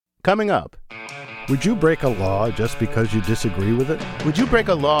Coming up. Would you break a law just because you disagree with it? Would you break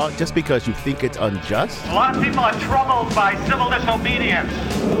a law just because you think it's unjust? A lot of people are troubled by civil disobedience.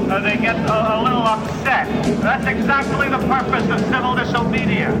 They get a little upset. That's exactly the purpose of civil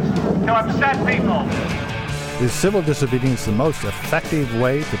disobedience, to upset people. Is civil disobedience the most effective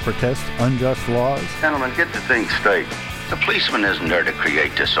way to protest unjust laws? Gentlemen, get the thing straight. The policeman isn't there to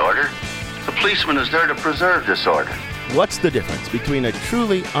create disorder. The policeman is there to preserve disorder. What's the difference between a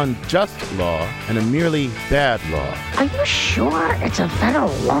truly unjust law and a merely bad law? Are you sure it's a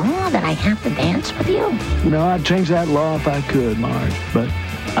federal law that I have to dance with you? You know, I'd change that law if I could, Marge, but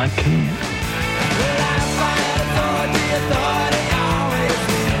I can't.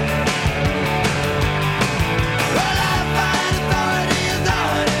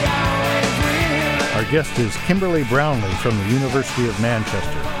 Our guest is Kimberly Brownlee from the University of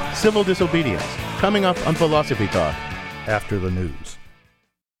Manchester. Civil disobedience, coming up on Philosophy Talk. After the news.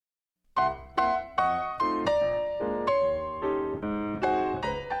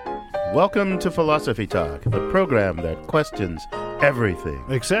 Welcome to Philosophy Talk, the program that questions everything.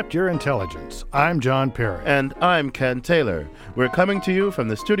 Except your intelligence. I'm John Perry. And I'm Ken Taylor. We're coming to you from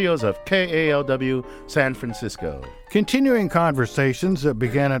the studios of KALW San Francisco. Continuing conversations that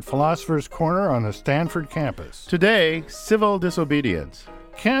began at Philosopher's Corner on the Stanford campus. Today, civil disobedience.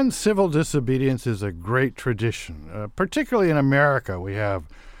 Ken, civil disobedience is a great tradition. Particularly in America, we have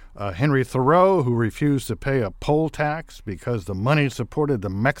Henry Thoreau, who refused to pay a poll tax because the money supported the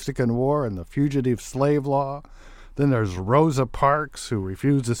Mexican War and the fugitive slave law. Then there's Rosa Parks, who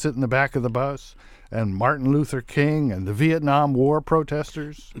refused to sit in the back of the bus, and Martin Luther King and the Vietnam War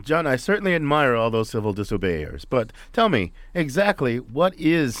protesters. John, I certainly admire all those civil disobeyers, but tell me, exactly what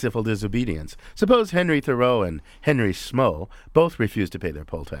is civil disobedience? Suppose Henry Thoreau and Henry Schmo both refuse to pay their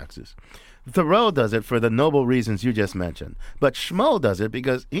poll taxes. Thoreau does it for the noble reasons you just mentioned, but Schmo does it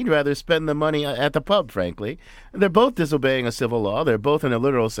because he'd rather spend the money at the pub, frankly. They're both disobeying a civil law. They're both, in a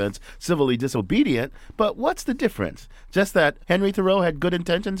literal sense, civilly disobedient. But what's the difference? Just that Henry Thoreau had good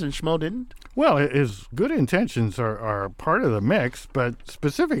intentions and Schmo didn't? Well, his good intentions are part of the mix, but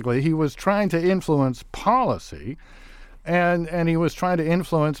specifically he was trying to influence policy. And he was trying to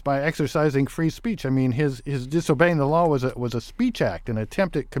influence by exercising free speech. I mean, his disobeying the law was a speech act, an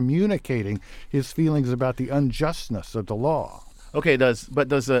attempt at communicating his feelings about the unjustness of the law. Okay, does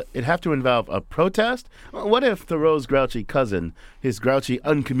it have to involve a protest? What if Thoreau's grouchy cousin, his grouchy,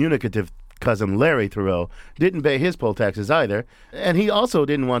 uncommunicative cousin Larry Thoreau, didn't pay his poll taxes either, and he also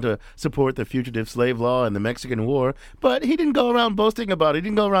didn't want to support the fugitive slave law and the Mexican War, but he didn't go around boasting about it. He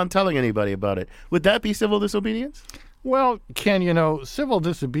didn't go around telling anybody about it. Would that be civil disobedience? Well, Ken, you know, civil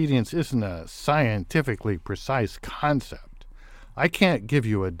disobedience isn't a scientifically precise concept. I can't give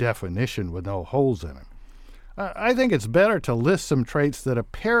you a definition with no holes in it. I think it's better to list some traits that a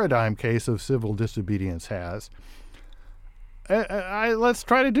paradigm case of civil disobedience has. Let's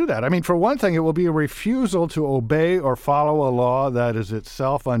try to do that. I mean, for one thing, it will be a refusal to obey or follow a law that is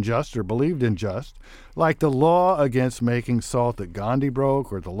itself unjust or believed unjust, like the law against making salt that Gandhi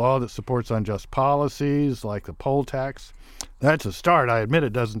broke, or the law that supports unjust policies, like the poll tax. That's a start. I admit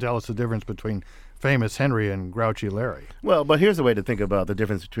it doesn't tell us the difference between famous Henry and grouchy Larry. Well, but here's a way to think about the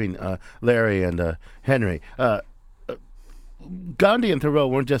difference between Larry and Henry. Gandhi and Thoreau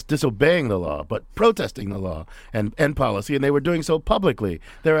weren't just disobeying the law, but protesting the law and policy, and they were doing so publicly.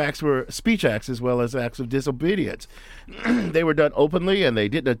 Their acts were speech acts as well as acts of disobedience. They were done openly, and they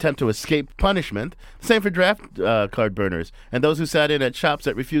didn't attempt to escape punishment. Same for draft card burners and those who sat in at shops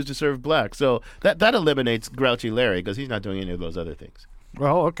that refused to serve blacks. So that eliminates grouchy Larry because he's not doing any of those other things.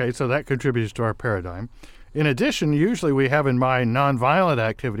 Well, okay, so that contributes to our paradigm. In addition, usually we have in mind nonviolent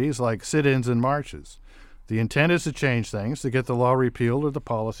activities like sit-ins and marches. The intent is to change things, to get the law repealed or the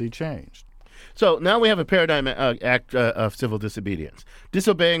policy changed. So now we have a paradigm act of civil disobedience.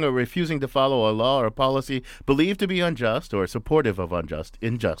 Disobeying or refusing to follow a law or a policy believed to be unjust or supportive of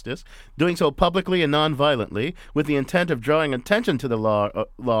injustice, doing so publicly and non-violently with the intent of drawing attention to the law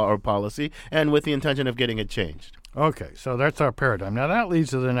or policy and with the intention of getting it changed. Okay, so that's our paradigm. Now that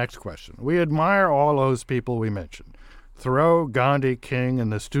leads to the next question. We admire all those people we mentioned, Thoreau, Gandhi, King,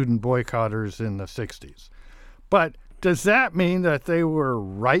 and the student boycotters in the 60s. But does that mean that they were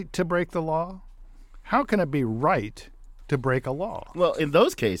right to break the law? How can it be right to break a law? Well, in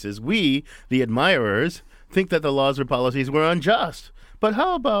those cases, we, the admirers, think that the laws or policies were unjust. But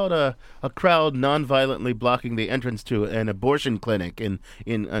how about a crowd nonviolently blocking the entrance to an abortion clinic in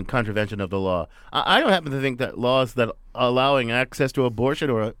contravention of the law? I don't happen to think that laws that allowing access to abortion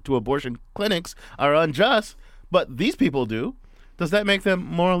or to abortion clinics are unjust, but these people do. Does that make them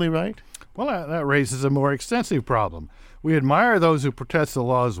morally right? Well, that raises a more extensive problem. We admire those who protest the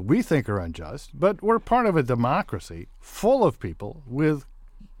laws we think are unjust, but we're part of a democracy full of people with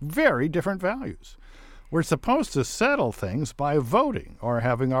very different values. We're supposed to settle things by voting or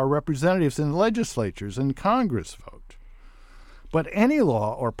having our representatives in legislatures and Congress vote. But any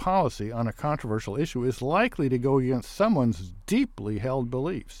law or policy on a controversial issue is likely to go against someone's deeply held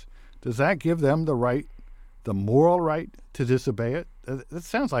beliefs. Does that give them the right, the moral right, to disobey it? It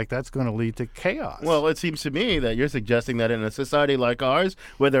sounds like that's going to lead to chaos. Well, it seems to me that you're suggesting that in a society like ours,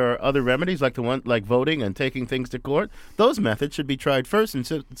 where there are other remedies like voting and taking things to court, those methods should be tried first,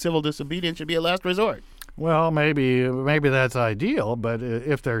 and civil disobedience should be a last resort. Well, maybe that's ideal, but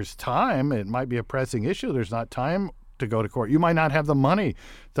if there's time, it might be a pressing issue. There's not time to go to court. You might not have the money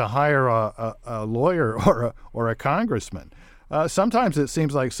to hire a lawyer or a congressman. Sometimes it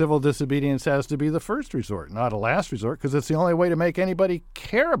seems like civil disobedience has to be the first resort, not a last resort, because it's the only way to make anybody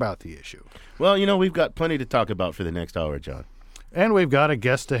care about the issue. Well, we've got plenty to talk about for the next hour, John. And we've got a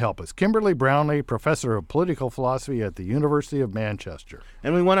guest to help us, Kimberly Brownlee, professor of political philosophy at the University of Manchester.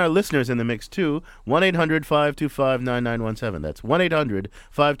 And we want our listeners in the mix, too. 1-800-525-9917. That's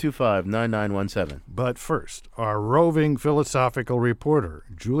 1-800-525-9917. But first, our roving philosophical reporter,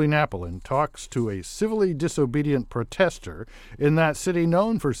 Julie Napolin, talks to a civilly disobedient protester in that city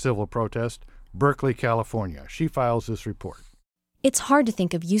known for civil protest, Berkeley, California. She files this report. It's hard to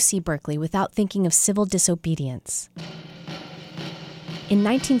think of UC Berkeley without thinking of civil disobedience. In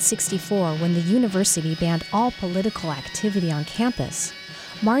 1964, when the university banned all political activity on campus,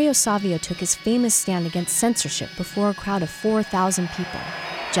 Mario Savio took his famous stand against censorship before a crowd of 4,000 people,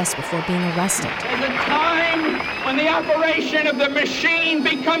 just before being arrested. There's a time when the operation of the machine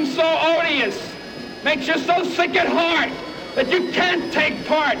becomes so odious, makes you so sick at heart, that you can't take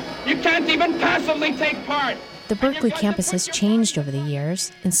part. You can't even passively take part. The Berkeley campus has changed over the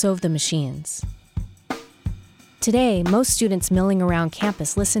years, and so have the machines. Today, most students milling around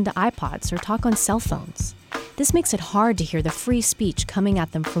campus listen to iPods or talk on cell phones. This makes it hard to hear the free speech coming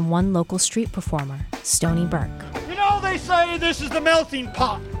at them from one local street performer, Stony Burke. You know, they say this is the melting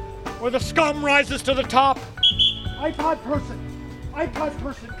pot, where the scum rises to the top. iPod person,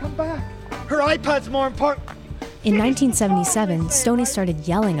 come back. Her iPad's more important. In 1977, Stoney started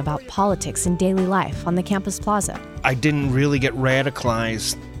yelling about politics and daily life on the campus plaza. I didn't really get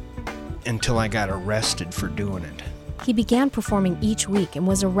radicalized until I got arrested for doing it. He began performing each week and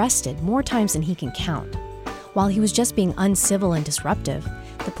was arrested more times than he can count. While he was just being uncivil and disruptive,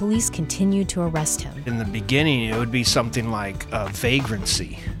 the police continued to arrest him. In the beginning, it would be something like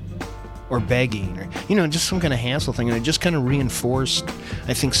vagrancy or begging or, just some kind of hassle thing. And it just kind of reinforced,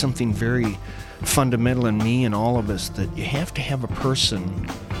 I think, something very fundamental in me and all of us, that you have to have a person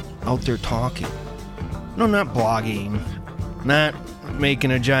out there talking. No, not blogging, not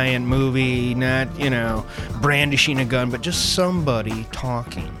making a giant movie, not, brandishing a gun, but just somebody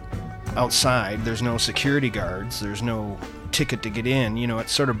talking. Outside, there's no security guards, there's no ticket to get in, it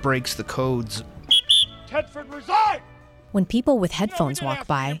sort of breaks the codes. Tedford, resign! When people with headphones walk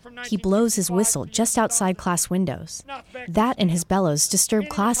by, he blows his whistle just outside class windows. That and his bellows disturb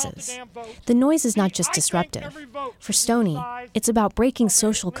classes. The noise is not just disruptive. For Stoney, it's about breaking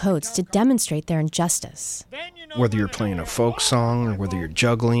social codes to demonstrate their injustice. Whether you're playing a folk song, or whether you're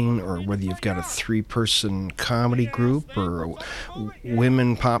juggling, or whether you've got a 3-person comedy group, or a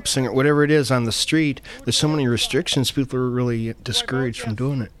women pop singer, whatever it is on the street, there's so many restrictions, people are really discouraged from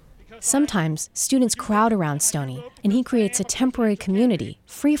doing it. Sometimes, students crowd around Stoney, and he creates a temporary community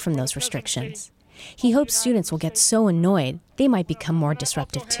free from those restrictions. He hopes students will get so annoyed, they might become more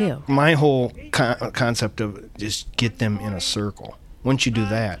disruptive too. My whole concept of is get them in a circle. Once you do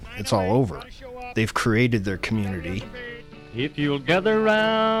that, it's all over. They've created their community. If you'll gather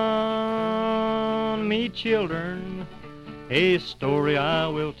round me, children, a story I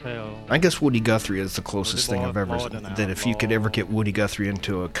will tell. I guess Woody Guthrie is the closest thing I've ever seen. That if you could ever get Woody Guthrie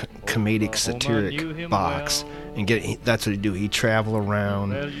into a comedic, satiric box, and that's what he'd do. He'd travel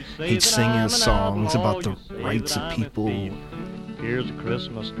around, he'd sing his songs about the rights of people. Here's a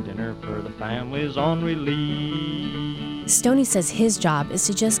Christmas dinner for the families on relief. Stoney says his job is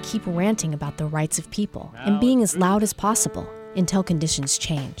to just keep ranting about the rights of people and being as loud as possible until conditions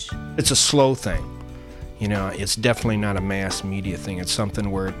change. It's a slow thing. It's definitely not a mass media thing. It's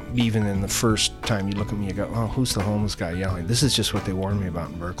something where even in the first time you look at me, you go, oh, who's the homeless guy yelling? This is just what they warned me about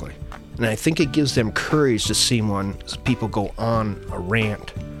in Berkeley. And I think it gives them courage to see when people go on a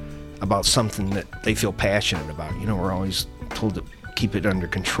rant about something that they feel passionate about. We're always told to keep it under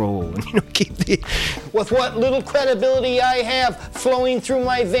control and, With what little credibility I have flowing through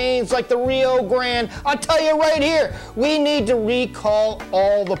my veins like the Rio Grande, I'll tell you right here, we need to recall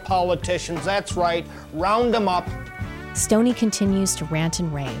all the politicians. That's right, round them up Stoney continues to rant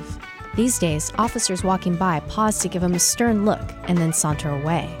and rave. These days, officers walking by pause to give him a stern look and then saunter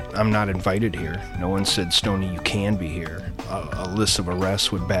away. I'm not invited here. No one said, Stoney, you can be here. A list of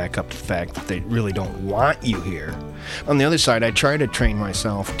arrests would back up the fact that they really don't want you here. On the other side, I try to train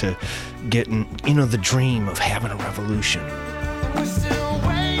myself to get in, the dream of having a revolution. We're still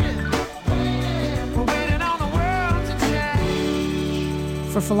waiting. We're waiting on the world to change.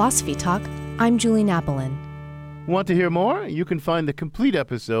 For Philosophy Talk, I'm Julie Napolin. Want to hear more? You can find the complete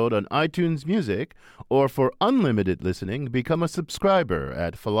episode on iTunes Music, or for unlimited listening, become a subscriber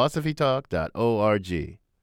at philosophytalk.org.